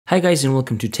Hi guys and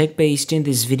welcome to TechBased. In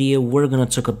this video we're gonna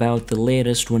talk about the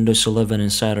latest Windows 11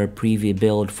 Insider preview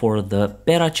build for the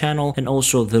beta channel and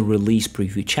also the release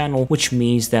preview channel, which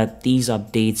means that these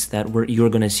updates that you're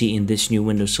gonna see in this new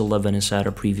Windows 11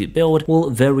 Insider preview build will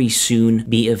very soon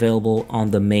be available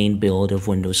on the main build of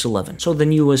Windows 11. So the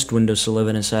newest Windows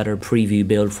 11 Insider preview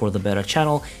build for the beta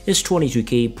channel is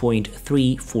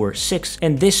 22K.346,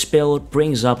 and this build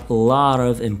brings up a lot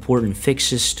of important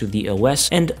fixes to the OS,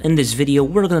 and in this video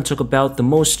we're gonna talk about the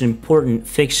most important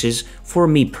fixes for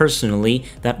me personally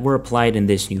that were applied in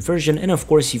this new version. And of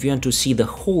course, if you want to see the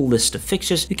whole list of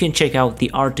fixes, you can check out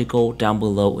the article down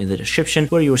below in the description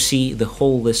where you'll see the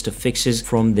whole list of fixes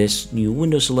from this new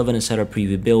Windows 11 Insider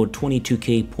preview build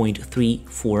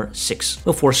 22K.346.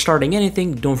 Before starting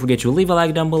anything, don't forget to leave a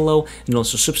like down below and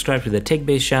also subscribe to the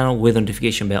TechBased channel with the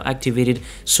notification bell activated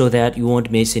so that you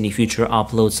won't miss any future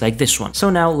uploads like this one.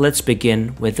 So now let's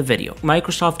begin with the video.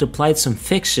 Microsoft applied some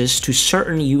fixes to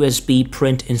certain USB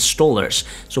print installers.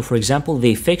 So for example,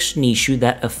 they fixed an issue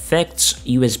that affects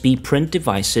USB print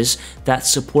devices that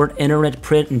support Internet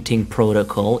Printing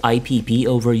Protocol (IPP)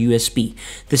 over USB.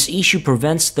 This issue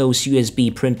prevents those USB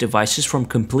print devices from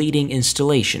completing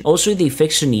installation. Also, they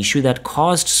fixed an issue that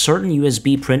caused certain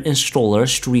USB print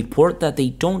installers to report that they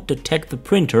don't detect the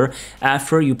printer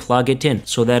after you plug it in.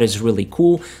 So that is really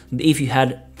cool. If you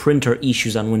had printer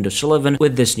issues on Windows 11,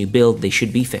 with this new build they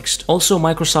should be fixed. Also,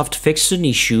 Microsoft fixed an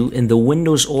issue in the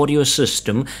Windows audio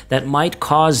system that might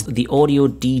cause the audio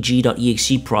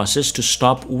dg.exe process to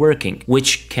stop working,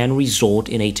 which can result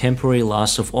in a temporary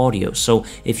loss of audio. So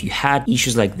if you had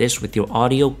issues like this with your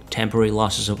audio, temporary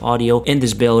losses of audio, in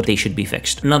this build they should be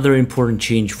fixed. Another important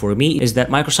change for me is that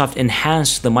Microsoft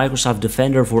enhanced the Microsoft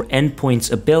Defender for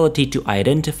Endpoint's ability to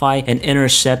identify and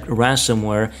intercept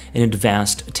ransomware and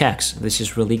advanced attacks. This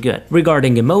is really good.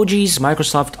 Regarding emojis,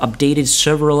 Microsoft updated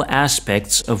several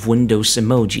aspects of Windows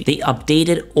Emoji. They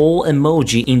updated all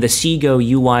emoji in the Seago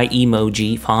UI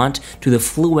emoji font to the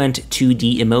Fluent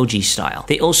 2D emoji style.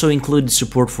 They also included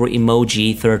support for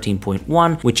Emoji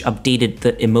 13.1, which updated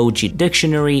the emoji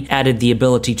dictionary, added the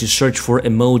ability to search for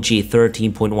Emoji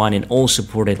 13.1 in all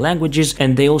supported languages,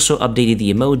 and they also updated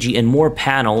the emoji and more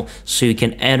panel so you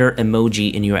can enter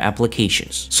emoji in your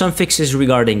applications. Some fixes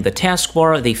regarding the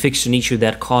taskbar: they fixed an issue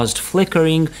that caused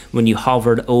flickering when you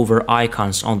hovered over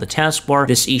icons on the taskbar.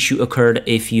 This issue occurred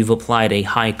if you've applied a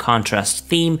high contrast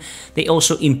theme. They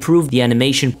also improved the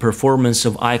animation performance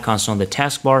of icons on the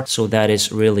taskbar, so that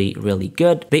is really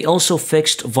good. They also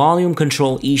fixed volume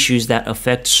control issues that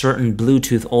affect certain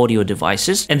Bluetooth audio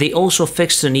devices, and they also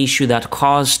fixed an issue that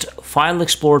caused File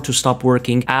Explorer to stop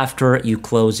working after you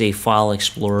close a File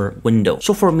Explorer window.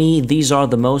 So for me, these are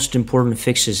the most important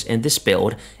fixes in this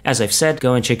build. As I've said,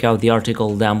 go and check out the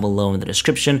article down below in the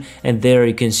description, and there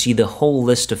you can see the whole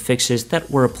list of fixes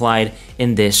that were applied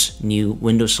in this new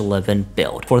Windows 11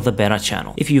 build for the beta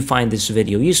channel. If you find this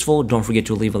video useful, don't forget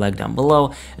to leave a like down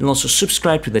below and also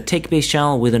subscribe to the TechBased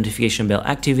channel with the notification bell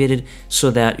activated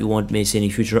so that you won't miss any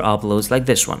future uploads like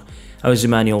this one. I was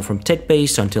Emmanuel from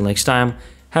TechBased. Until next time,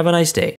 have a nice day.